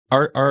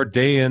Our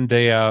day in,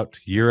 day out,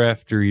 year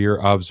after year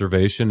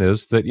observation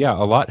is that, yeah,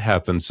 a lot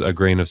happens a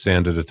grain of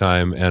sand at a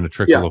time and a Yeah.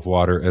 trickle of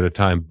water at a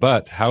time.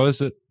 But how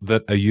is it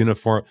that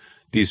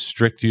these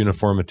strict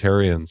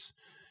uniformitarians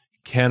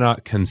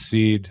cannot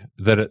concede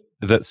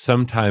that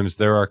sometimes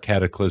there are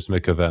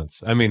cataclysmic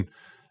events? I mean,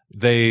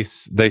 they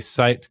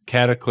cite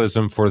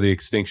cataclysm for the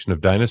extinction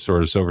of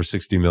dinosaurs over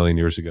 60 million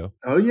years ago.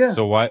 Oh, yeah.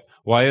 So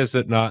why is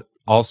it not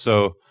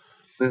also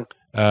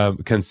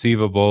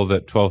conceivable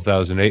that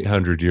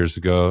 12,800 years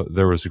ago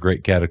there was a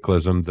great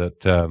cataclysm that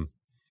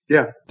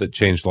that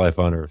changed life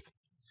on Earth?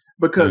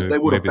 Because they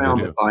would have Maybe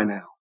found they it by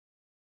now.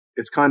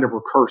 It's kind of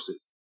recursive.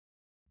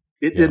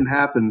 It didn't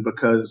happen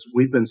because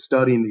we've been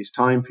studying these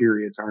time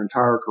periods our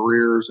entire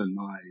careers, and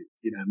my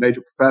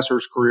major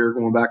professor's career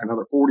going back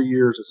another 40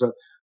 years or so,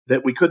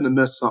 that we couldn't have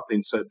missed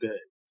something so big.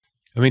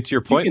 I mean, to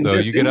your point, though,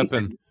 you get up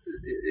and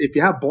if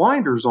you have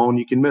blinders on,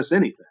 you can miss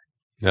anything.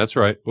 That's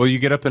right. Well, you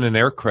get up in an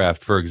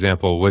aircraft, for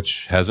example,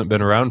 which hasn't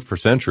been around for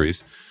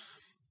centuries,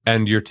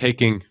 and you're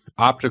taking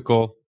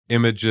optical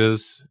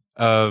images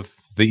of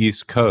the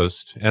East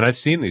Coast. And I've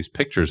seen these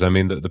pictures. I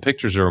mean, the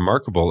pictures are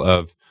remarkable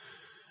of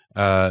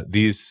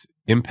these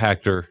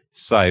impactor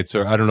sites,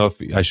 or I don't know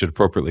if I should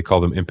appropriately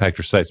call them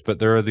impactor sites, but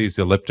there are these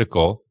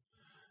elliptical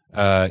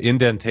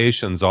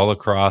indentations all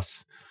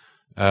across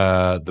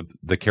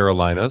the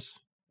Carolinas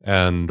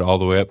and all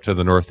the way up to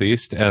the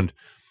Northeast. And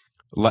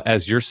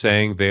as you're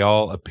saying, they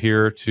all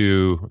appear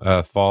to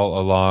fall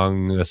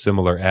along a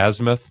similar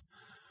azimuth.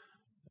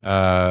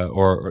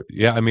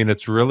 I mean,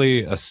 it's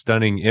really a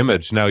stunning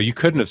image. Now, you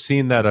couldn't have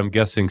seen that, I'm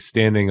guessing,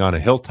 standing on a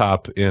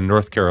hilltop in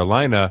North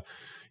Carolina.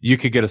 You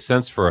could get a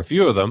sense for a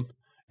few of them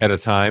at a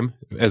time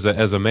as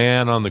a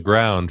man on the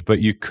ground, but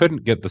you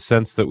couldn't get the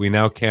sense that we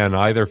now can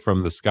either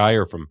from the sky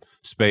or from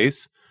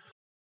space.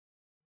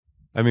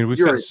 I mean,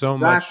 You're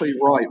exactly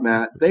right,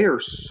 Matt. They are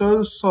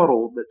so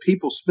subtle that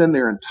people spend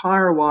their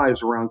entire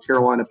lives around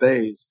Carolina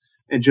bays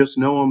and just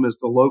know them as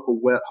the local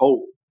wet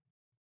hole.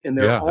 And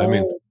they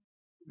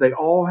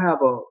all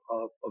have a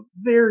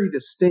very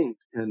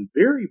distinct and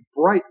very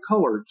bright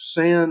colored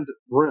sand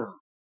rim,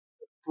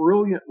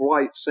 brilliant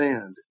white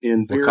sand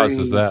in what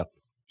causes that?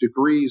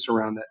 Degrees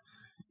around that.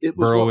 It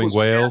was burrowing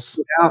whales.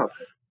 Out of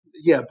it.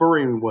 Yeah,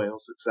 burrowing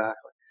whales,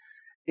 exactly.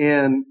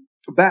 And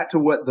back to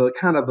what the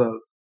kind of the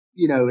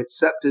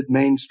accepted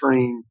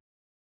mainstream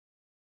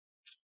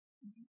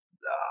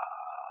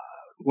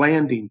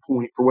landing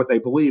point for what they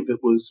believed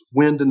it was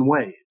wind and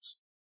waves.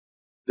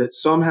 That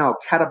somehow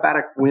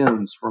katabatic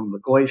winds from the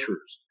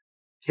glaciers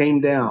came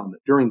down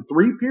during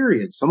 3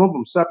 periods. Some of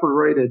them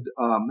separated,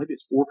 maybe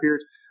it's 4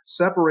 periods,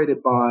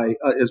 separated by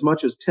as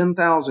much as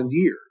 10,000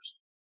 years.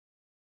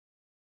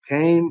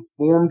 Came,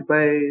 formed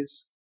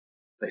bays.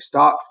 They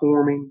stopped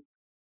forming.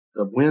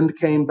 The wind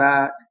came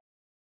back,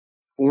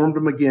 formed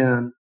them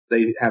again.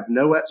 They have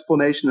no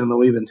explanation, and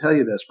they'll even tell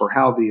you this, for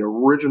how the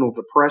original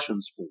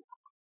depressions formed.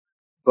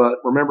 But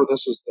remember,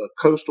 this is the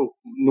coastal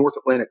North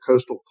Atlantic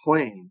coastal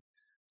plain,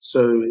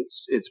 so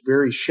it's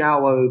very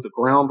shallow. The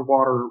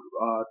groundwater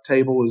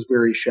table is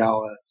very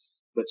shallow,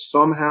 but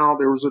somehow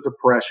there was a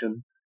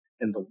depression,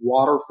 and the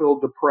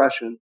water-filled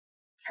depression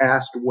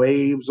cast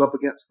waves up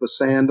against the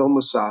sand on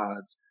the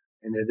sides,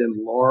 and it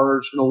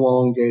enlarged and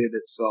elongated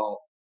itself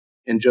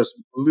and just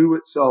blew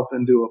itself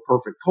into a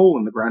perfect hole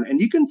in the ground. And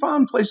you can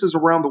find places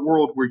around the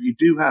world where you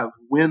do have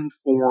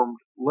wind-formed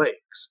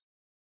lakes,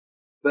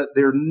 but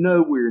they're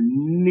nowhere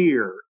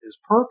near as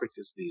perfect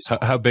as these.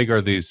 How big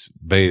are these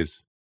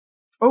bays?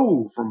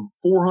 Oh, from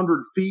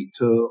 400 feet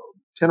to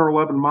 10 or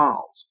 11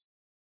 miles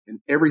and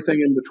everything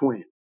in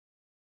between.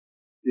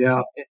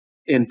 Yeah,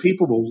 and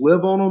people will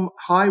live on them.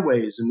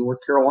 Highways in North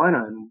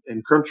Carolina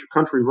and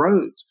country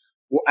roads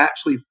will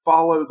actually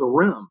follow the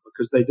rim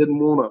because they didn't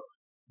want to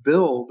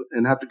build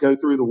and have to go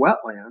through the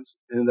wetlands,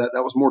 and that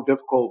was more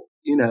difficult,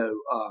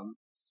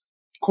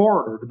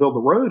 corridor to build the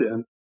road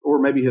in, or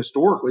maybe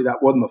historically that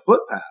wasn't the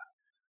footpath.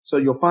 So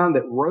you'll find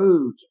that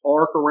roads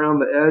arc around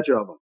the edge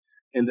of them,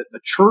 and that the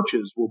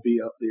churches will be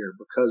up there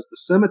because the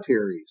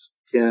cemeteries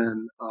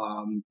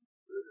are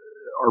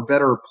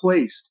better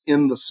placed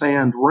in the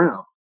sand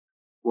rim,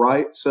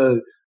 right?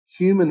 So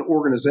human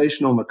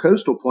organization on the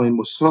coastal plain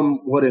was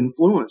somewhat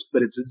influenced,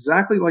 but it's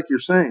exactly like you're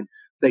saying.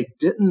 They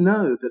didn't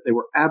know that they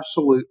were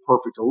absolute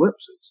perfect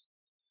ellipses.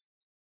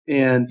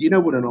 And you know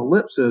what an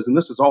ellipse is, and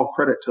this is all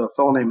credit to a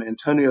fellow named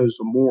Antonio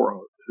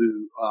Zamora,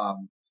 who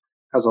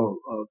has a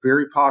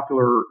very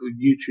popular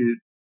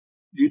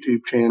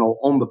YouTube channel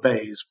on the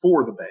bays,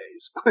 for the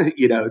bays.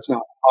 It's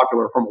not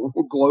popular from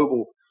a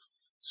global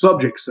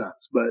subject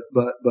sense, but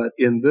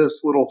in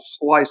this little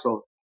slice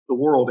of the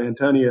world,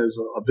 Antonio is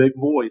a big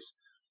voice.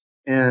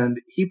 And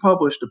he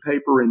published a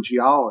paper in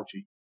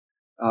Geology,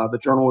 the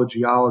Journal of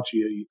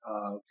Geology,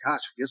 I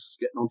guess it's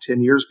getting on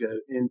 10 years ago.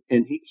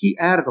 And he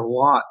added a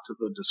lot to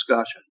the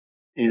discussion.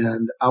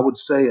 And I would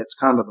say it's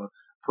kind of the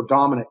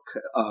predominant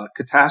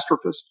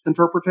catastrophist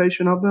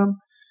interpretation of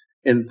them.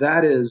 And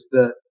that is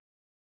that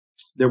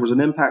there was an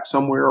impact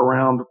somewhere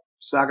around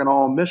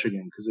Saginaw,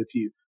 Michigan, because if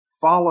you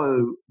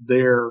follow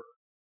their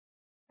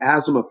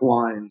azimuth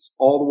lines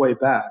all the way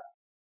back,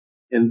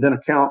 and then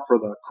account for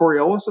the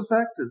Coriolis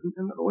effect. Isn't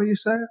that the way you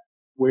say it?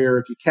 Where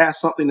if you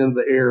cast something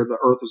into the air, the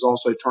Earth is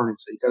also turning.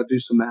 So you got to do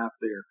some math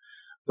there.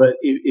 But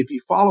if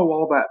you follow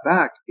all that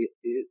back,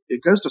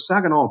 it goes to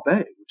Saginaw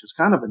Bay, which is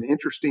kind of an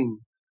interesting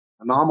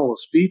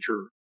anomalous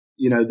feature,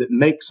 that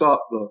makes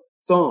up the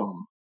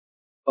thumb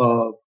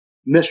of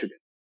Michigan,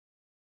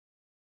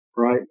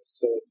 right?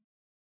 So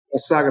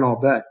that's Saginaw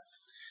Bay.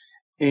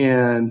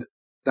 And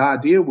the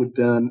idea would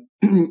have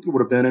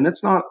been, and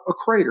it's not a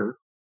crater,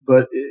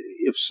 but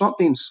if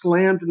something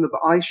slammed into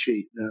the ice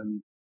sheet,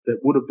 then that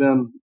would have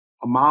been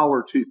a mile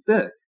or two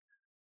thick.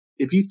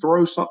 If you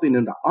throw something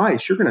into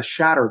ice, you're going to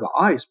shatter the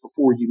ice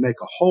before you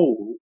make a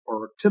hole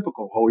or a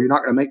typical hole. You're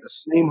not going to make the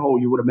same hole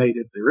you would have made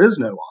if there is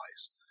no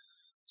ice.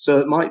 So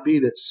it might be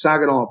that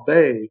Saginaw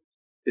Bay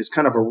is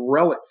kind of a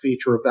relic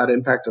feature of that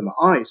impact on the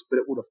ice, but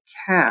it would have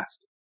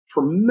cast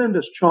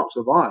tremendous chunks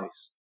of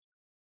ice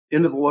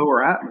into the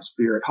lower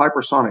atmosphere at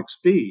hypersonic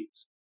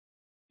speeds,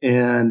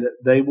 and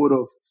they would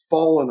have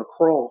fallen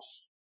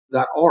across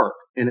that arc.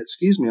 And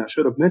excuse me, I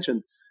should have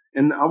mentioned,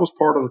 and I was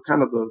part of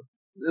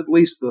at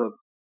least the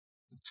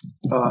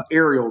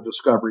aerial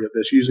discovery of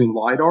this using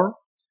LIDAR.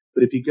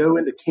 But if you go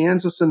into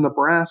Kansas and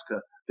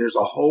Nebraska, there's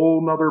a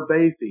whole nother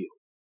bay field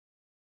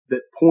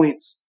that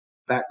points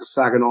back to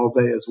Saginaw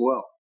Bay as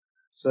well.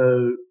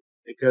 So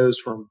it goes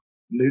from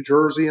New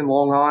Jersey and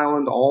Long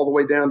Island all the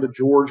way down to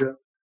Georgia,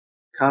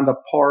 kind of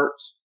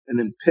parts, and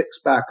then picks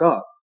back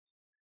up.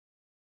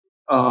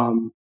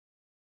 And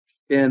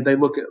they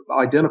look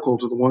identical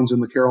to the ones in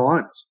the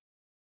Carolinas.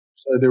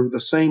 So the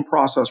same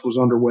process was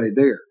underway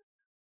there.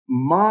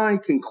 My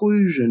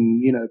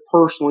conclusion,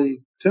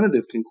 personally,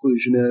 tentative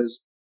conclusion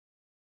is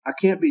I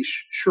can't be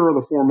sure of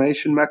the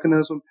formation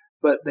mechanism,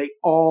 but they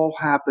all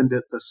happened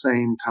at the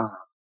same time.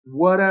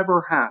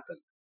 Whatever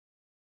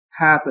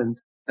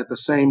happened at the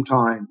same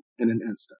time in an instant.